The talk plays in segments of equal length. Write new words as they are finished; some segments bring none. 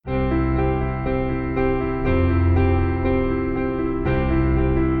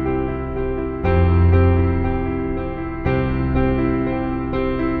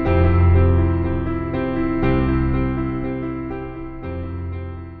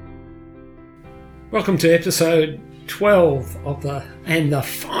Welcome to episode 12 of the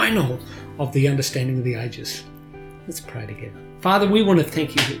final of the Understanding of the Ages. Let's pray together. Father, we want to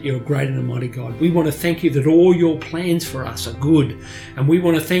thank you that you're a great and a mighty God. We want to thank you that all your plans for us are good. And we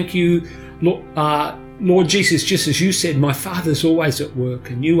want to thank you, Lord Jesus, just as you said, my Father's always at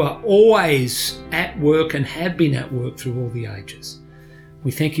work, and you are always at work and have been at work through all the ages.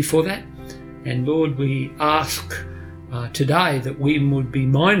 We thank you for that. And Lord, we ask today that we would be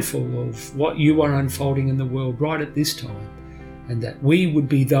mindful of what you are unfolding in the world right at this time, and that we would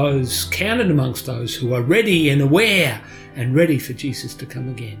be those counted amongst those who are ready and aware and ready for Jesus to come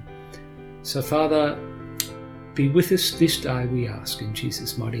again. So Father, be with us this day, we ask in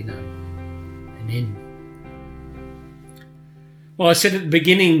Jesus' mighty name. Amen. Well, I said at the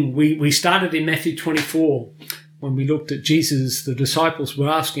beginning, we started in Matthew 24. When we looked at Jesus, the disciples were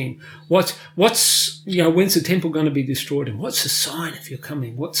asking, when's the temple going to be destroyed? And what's the sign of your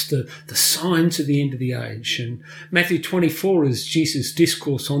coming? What's the signs of the end of the age? And Matthew 24 is Jesus'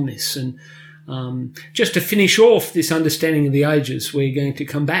 discourse on this. And just to finish off this understanding of the ages, we're going to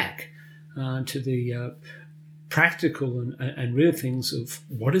come back to the practical and real things of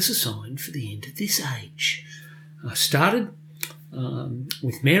what is a sign for the end of this age. I started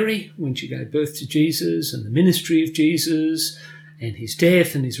with Mary when she gave birth to Jesus, and the ministry of Jesus and his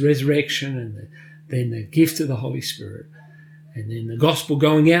death and his resurrection, and then the gift of the Holy Spirit, and then the gospel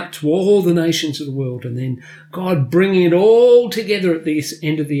going out to all the nations of the world, and then God bringing it all together at the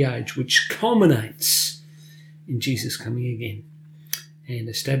end of the age, which culminates in Jesus coming again and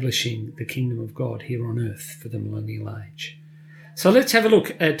establishing the kingdom of God here on earth for the millennial age. So let's have a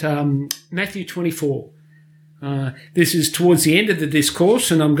look at Matthew 24. This is towards the end of the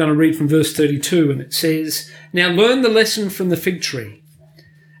discourse, and I'm going to read from verse 32, and it says, "Now learn the lesson from the fig tree.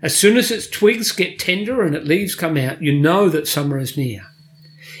 As soon as its twigs get tender and its leaves come out, you know that summer is near.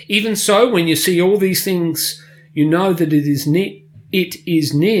 Even so, when you see all these things, you know that it is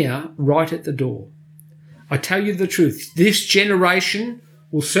near, right at the door. I tell you the truth, this generation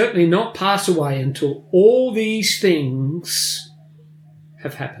will certainly not pass away until all these things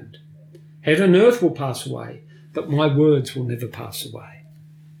have happened. Heaven and earth will pass away, but my words will never pass away."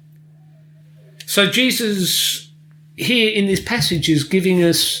 So Jesus here in this passage is giving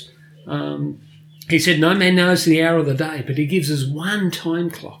us, he said, no man knows the hour of the day, but he gives us one time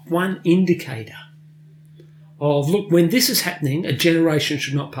clock, one indicator of, look, when this is happening, a generation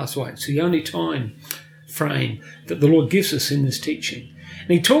should not pass away. It's the only time frame that the Lord gives us in this teaching.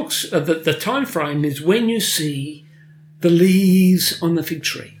 And he talks, the time frame is when you see the leaves on the fig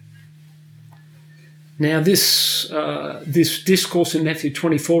tree. Now, this discourse in Matthew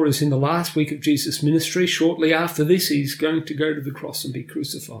 24 is in the last week of Jesus' ministry. Shortly after this, he's going to go to the cross and be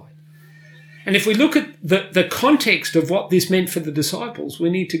crucified. And if we look at the context of what this meant for the disciples, we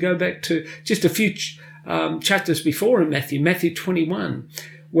need to go back to just a few chapters before in Matthew 21,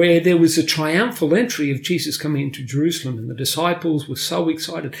 where there was a triumphal entry of Jesus coming into Jerusalem, and the disciples were so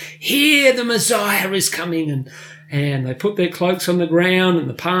excited. Here the Messiah is coming, and they put their cloaks on the ground and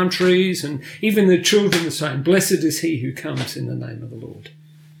the palm trees, and even the children were saying, "Blessed is he who comes in the name of the Lord,"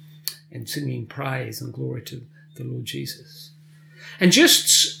 and singing praise and glory to the Lord Jesus. And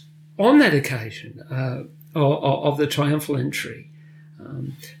just on that occasion of the triumphal entry,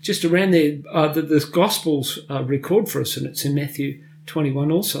 just around there, the Gospels record for us, and it's in Matthew 21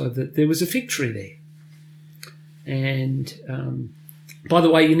 also, that there was a fig tree there. And by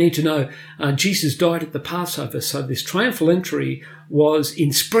the way, you need to know, Jesus died at the Passover, so this triumphal entry was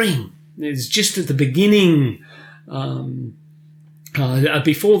in spring. It's just at the beginning, before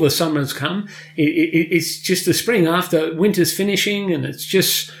the summer's come. It's just the spring after winter's finishing, and it's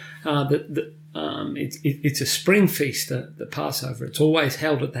just it's a spring feast, the Passover. It's always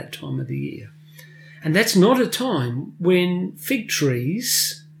held at that time of the year. And that's not a time when fig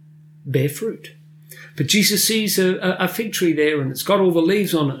trees bear fruit. But Jesus sees a fig tree there, and it's got all the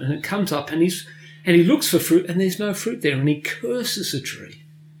leaves on it, and it comes up, and he looks for fruit, and there's no fruit there, and he curses the tree.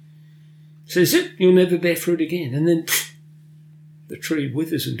 Says, "You'll never bear fruit again." And then the tree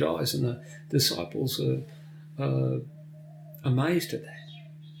withers and dies, and the disciples are amazed at that.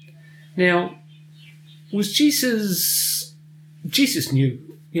 Now, was Jesus knew,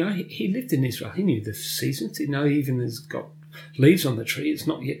 he lived in Israel. He knew the seasons. He knew even has got leaves on the tree, it's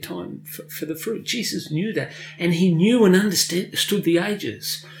not yet time for the fruit. Jesus knew that, and he knew and understood the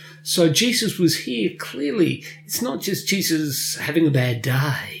ages. So Jesus was here clearly. It's not just Jesus having a bad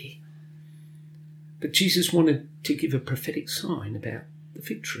day, but Jesus wanted to give a prophetic sign about the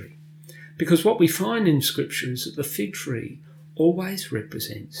fig tree. Because what we find in Scripture is that the fig tree always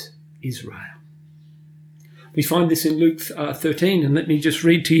represents Israel. We find this in Luke 13, and let me just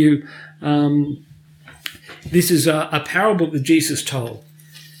read to you This is a parable that Jesus told.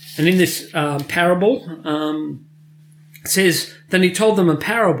 And in this parable, it says, then he told them a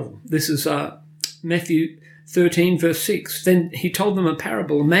parable. This is Matthew 13, verse 6. Then he told them a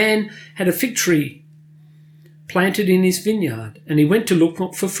parable. A man had a fig tree planted in his vineyard, and he went to look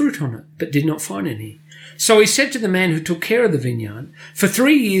for fruit on it, but did not find any. So he said to the man who took care of the vineyard, for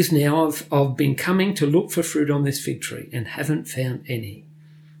 3 years now I've been coming to look for fruit on this fig tree and haven't found any.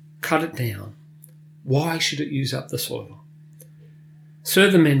 Cut it down. Why should it use up the soil?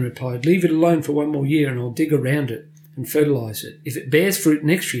 Sir, the man replied, leave it alone for 1 more year and I'll dig around it and fertilise it. If it bears fruit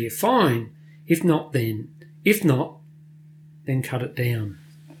next year, fine. If not, then cut it down.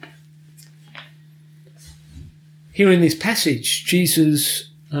 Here in this passage, Jesus,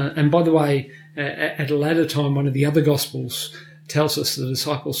 and by the way, at a later time, one of the other Gospels tells us the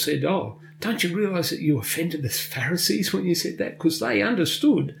disciples said, oh, don't you realise that you offended the Pharisees when you said that? Because they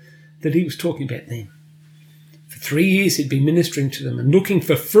understood that he was talking about them. For 3 years he'd been ministering to them and looking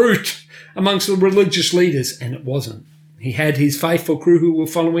for fruit amongst the religious leaders, and it wasn't. He had his faithful crew who were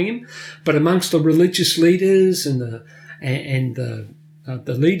following him, but amongst the religious leaders and the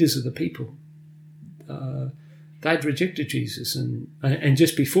leaders of the people, they'd rejected Jesus. And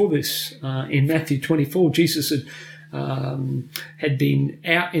just before this, in Matthew 24, Jesus had been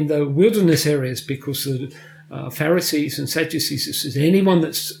out in the wilderness areas because the Pharisees and Sadducees said anyone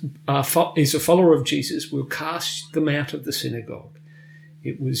that is a follower of Jesus will cast them out of the synagogue.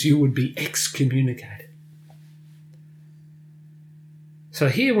 It was you would be excommunicated. So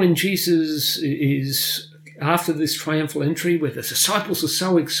here when Jesus is after this triumphal entry where the disciples are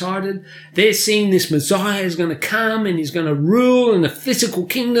so excited, they're seeing this Messiah is going to come and he's going to rule in a physical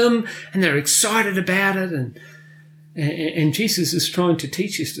kingdom, and they're excited about it, and Jesus is trying to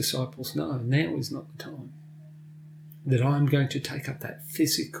teach his disciples, no, now is not the time. That I'm going to take up that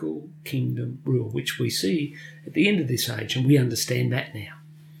physical kingdom rule, which we see at the end of this age, and we understand that now.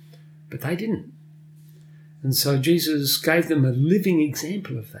 But they didn't. And so Jesus gave them a living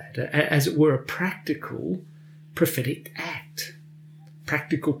example of that, as it were a practical prophetic act,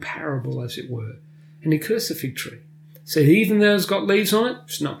 practical parable, as it were. And he cursed the fig tree. Said even though it's got leaves on it,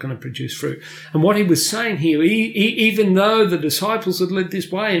 it's not going to produce fruit. And what he was saying here, even though the disciples had led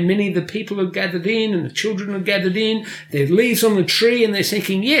this way and many of the people had gathered in and the children had gathered in, there are leaves on the tree and they're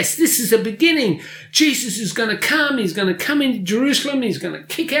thinking, yes, this is a beginning. Jesus is going to come. He's going to come into Jerusalem. He's going to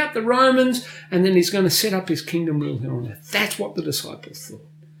kick out the Romans and then he's going to set up his kingdom rule here on earth. That's what the disciples thought.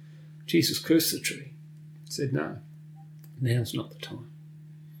 Jesus cursed the tree. Said, no, now's not the time.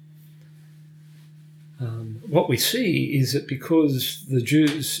 What we see is that because the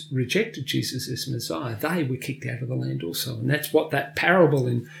Jews rejected Jesus as Messiah, they were kicked out of the land also. And that's what that parable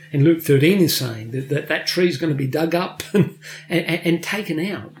in Luke 13 is saying, that tree is going to be dug up and taken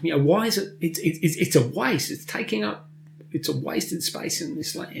out. You know, why is it? It's a waste. It's a wasted space in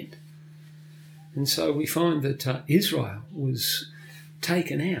this land. And so we find that Israel was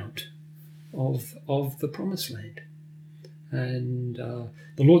taken out of the promised land. And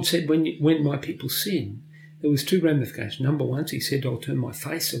the Lord said, when my people sin, there was 2 ramifications. Number one, he said, I'll turn my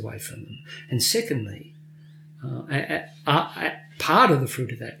face away from them. And secondly, part of the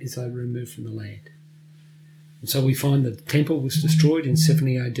fruit of that is they were removed from the land. And so we find that the temple was destroyed in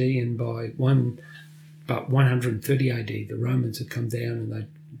 70 AD, and by 130 AD, the Romans had come down and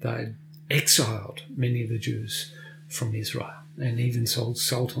they'd exiled many of the Jews from Israel and even sold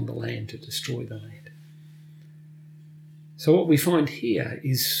salt on the land to destroy the land. So what we find here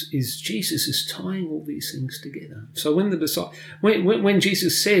is Jesus is tying all these things together. So when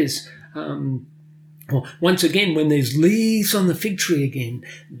Jesus says, once again, when there's leaves on the fig tree again,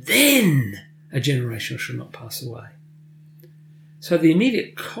 then a generation shall not pass away. So the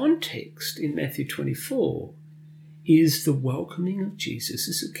immediate context in Matthew 24 is the welcoming of Jesus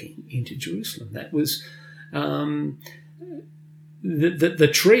as a king into Jerusalem. That was the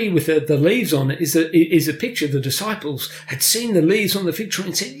tree with the leaves on it is a picture. The disciples had seen the leaves on the fig tree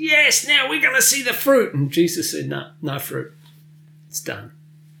and said, yes, now we're going to see the fruit. And Jesus said, no fruit. It's done.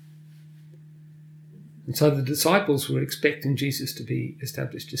 And so the disciples were expecting Jesus to be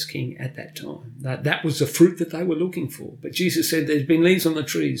established as king at that time. That was the fruit that they were looking for. But Jesus said, there's been leaves on the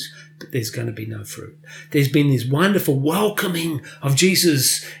trees, but there's going to be no fruit. There's been this wonderful welcoming of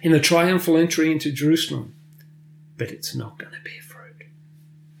Jesus in a triumphal entry into Jerusalem, but it's not going to be a fruit.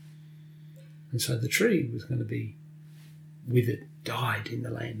 And so the tree was going to be withered, died in the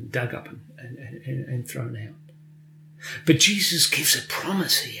land, dug up and thrown out. But Jesus gives a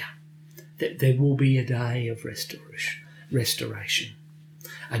promise here that there will be a day of restoration,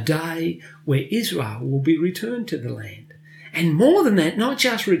 a day where Israel will be returned to the land And more than that, not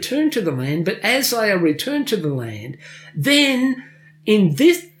just return to the land, but as they are returned to the land, then in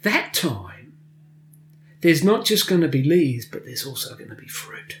that time, there's not just going to be leaves, but there's also going to be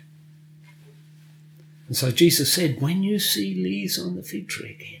fruit. And so Jesus said, when you see leaves on the fig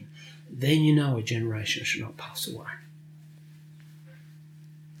tree again, then you know a generation should not pass away.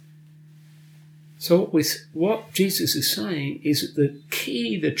 So what Jesus is saying is that the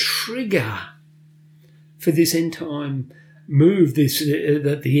key, the trigger for this end time move,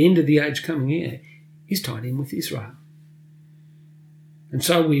 that the end of the age coming here, is tied in with Israel. And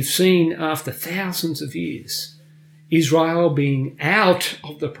so we've seen after thousands of years, Israel being out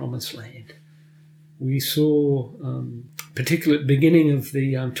of the promised land. We saw, particularly at the beginning of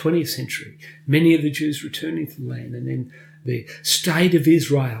the 20th century, many of the Jews returning to the land, and then the state of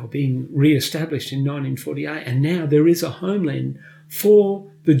Israel being re-established in 1948. And now there is a homeland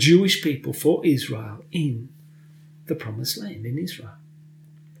for the Jewish people, for Israel, in the promised land, in Israel.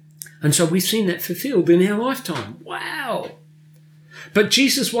 And so we've seen that fulfilled in our lifetime. Wow! But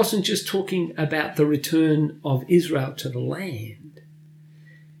Jesus wasn't just talking about the return of Israel to the land.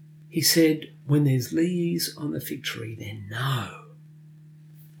 He said, when there's leaves on the fig tree, then know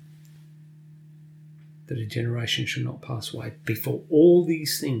that a generation shall not pass away before all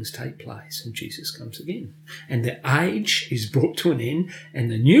these things take place and Jesus comes again. And the age is brought to an end, and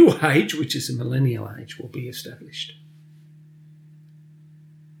the new age, which is the millennial age, will be established.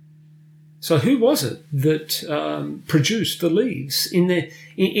 So who was it that produced the leaves in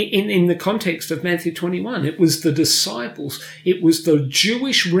the context of Matthew 21? It was the disciples. It was the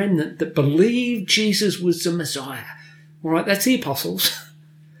Jewish remnant that believed Jesus was the Messiah. All right, that's the apostles.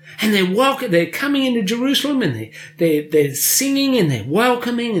 And they're coming into Jerusalem, and they're singing, and they're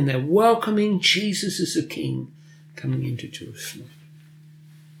welcoming Jesus as the King coming into Jerusalem.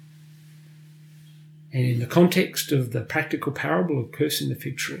 And in the context of the practical parable of cursing the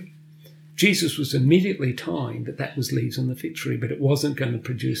fig tree, Jesus was immediately tying that was leaves on the fig tree, but it wasn't going to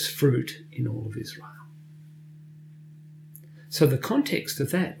produce fruit in all of Israel. So the context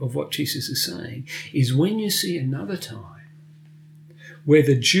of what Jesus is saying, is when you see another time where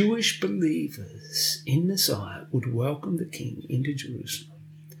the Jewish believers in Messiah would welcome the King into Jerusalem.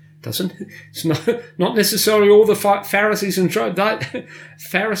 It's not necessarily all the Pharisees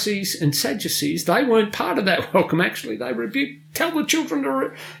and Sadducees. They weren't part of that welcome. Actually, they rebuked, tell the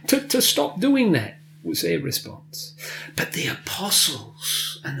children to stop doing that, was their response. But the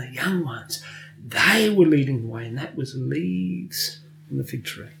apostles and the young ones, they were leading the way, and that was leaves on the fig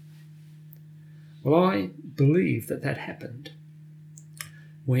tree. Well, I believe that happened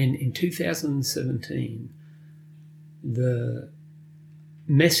when in 2017 the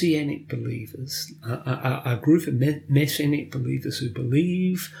Messianic believers, a group of Messianic believers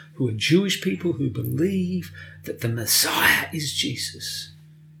who are Jewish people who believe that the Messiah is Jesus,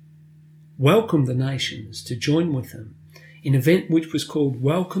 welcomed the nations to join with them in an event which was called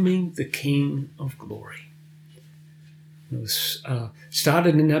Welcoming the King of Glory. It was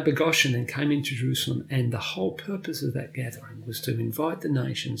started in Abagosh and then came into Jerusalem, and the whole purpose of that gathering was to invite the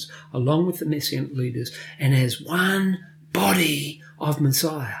nations along with the Messianic leaders, and as one body of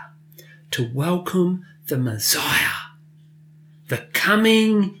Messiah, to welcome the Messiah, the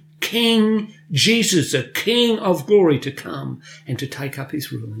coming King Jesus, the King of Glory, to come and to take up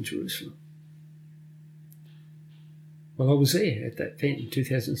his rule in Jerusalem. Well, I was there at that event in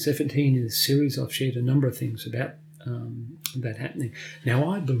 2017. In this series, I've shared a number of things about that happening. Now,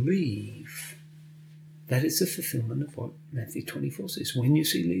 I believe that is the fulfillment of what Matthew 24 says. When you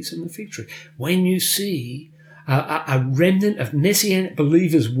see leaves on the fig tree, when you see a remnant of Messianic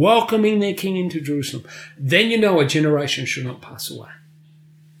believers welcoming their King into Jerusalem, then you know a generation should not pass away.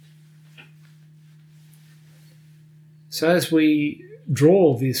 So as we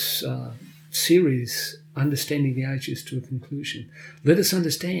draw this series, Understanding the Ages, to a conclusion, let us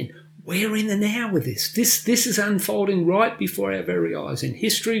understand we're in the now with this. This is unfolding right before our very eyes. In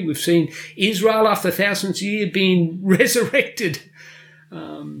history, we've seen Israel after thousands of years being resurrected.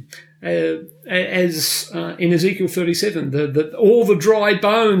 As in Ezekiel 37, all the dry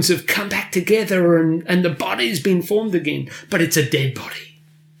bones have come back together and the body's been formed again, but it's a dead body.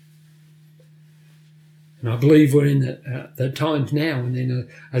 And I believe we're in the times now, and then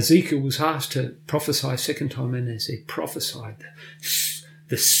Ezekiel was asked to prophesy a second time, and as he prophesied,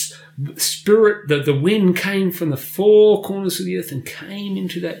 the spirit, the wind came from the four corners of the earth and came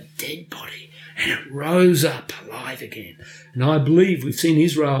into that dead body, and it rose up alive again. And I believe we've seen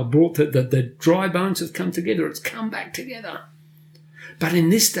Israel brought the dry bones have come together. It's come back together. But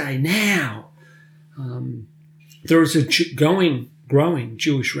in this day now, there is a growing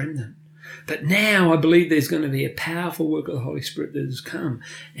Jewish remnant. But now I believe there's going to be a powerful work of the Holy Spirit that has come,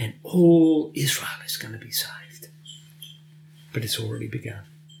 and all Israel is going to be saved. But it's already begun.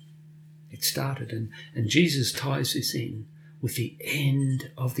 It started, and Jesus ties this in with the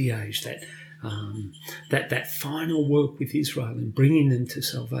end of the age, that final work with Israel in bringing them to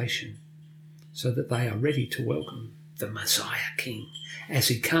salvation, so that they are ready to welcome the Messiah King as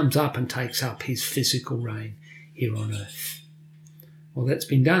he comes up and takes up his physical reign here on earth. Well, that's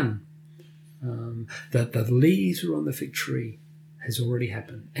been done. The leaves are on the fig tree has already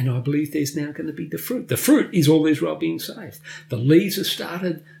happened, and I believe there's now going to be the fruit. The fruit is all Israel being saved. The leaves have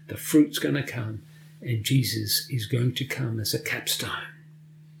started, the fruit's going to come, and Jesus is going to come as a capstone.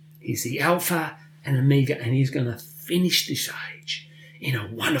 He's the Alpha and Omega, and he's going to finish this age in a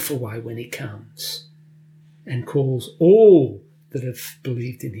wonderful way when he comes and calls all that have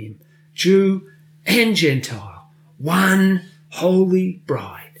believed in him, Jew and Gentile, one holy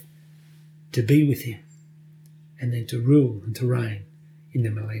bride, to be with him and then to rule and to reign in the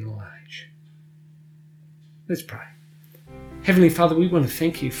millennial age. Let's pray. Heavenly Father, we want to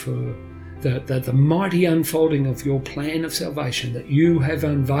thank you for the mighty unfolding of your plan of salvation that you have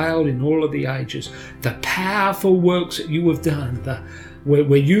unveiled in all of the ages, the powerful works that you have done,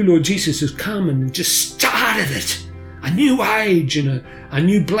 where you, Lord Jesus, has come and just started it, a new age and a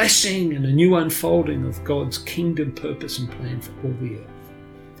new blessing and a new unfolding of God's kingdom purpose and plan for all the earth.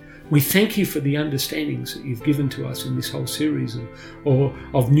 We thank you for the understandings that you've given to us in this whole series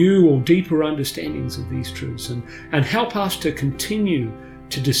of new or deeper understandings of these truths, and help us to continue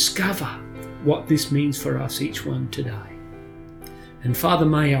to discover what this means for us, each one today. And Father,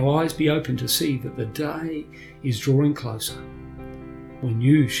 may our eyes be open to see that the day is drawing closer when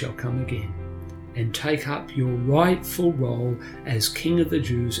you shall come again and take up your rightful role as King of the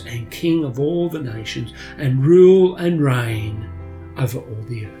Jews and King of all the nations, and rule and reign over all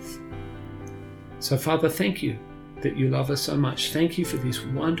the earth. So Father, thank you that you love us so much. Thank you for this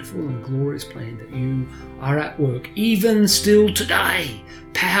wonderful and glorious plan that you are at work, even still today,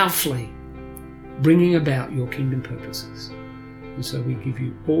 powerfully bringing about your kingdom purposes. And so we give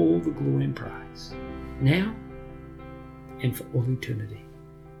you all the glory and praise, now and for all eternity.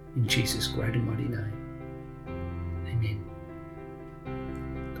 In Jesus' great and mighty name. Amen.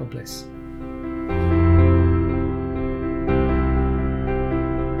 God bless.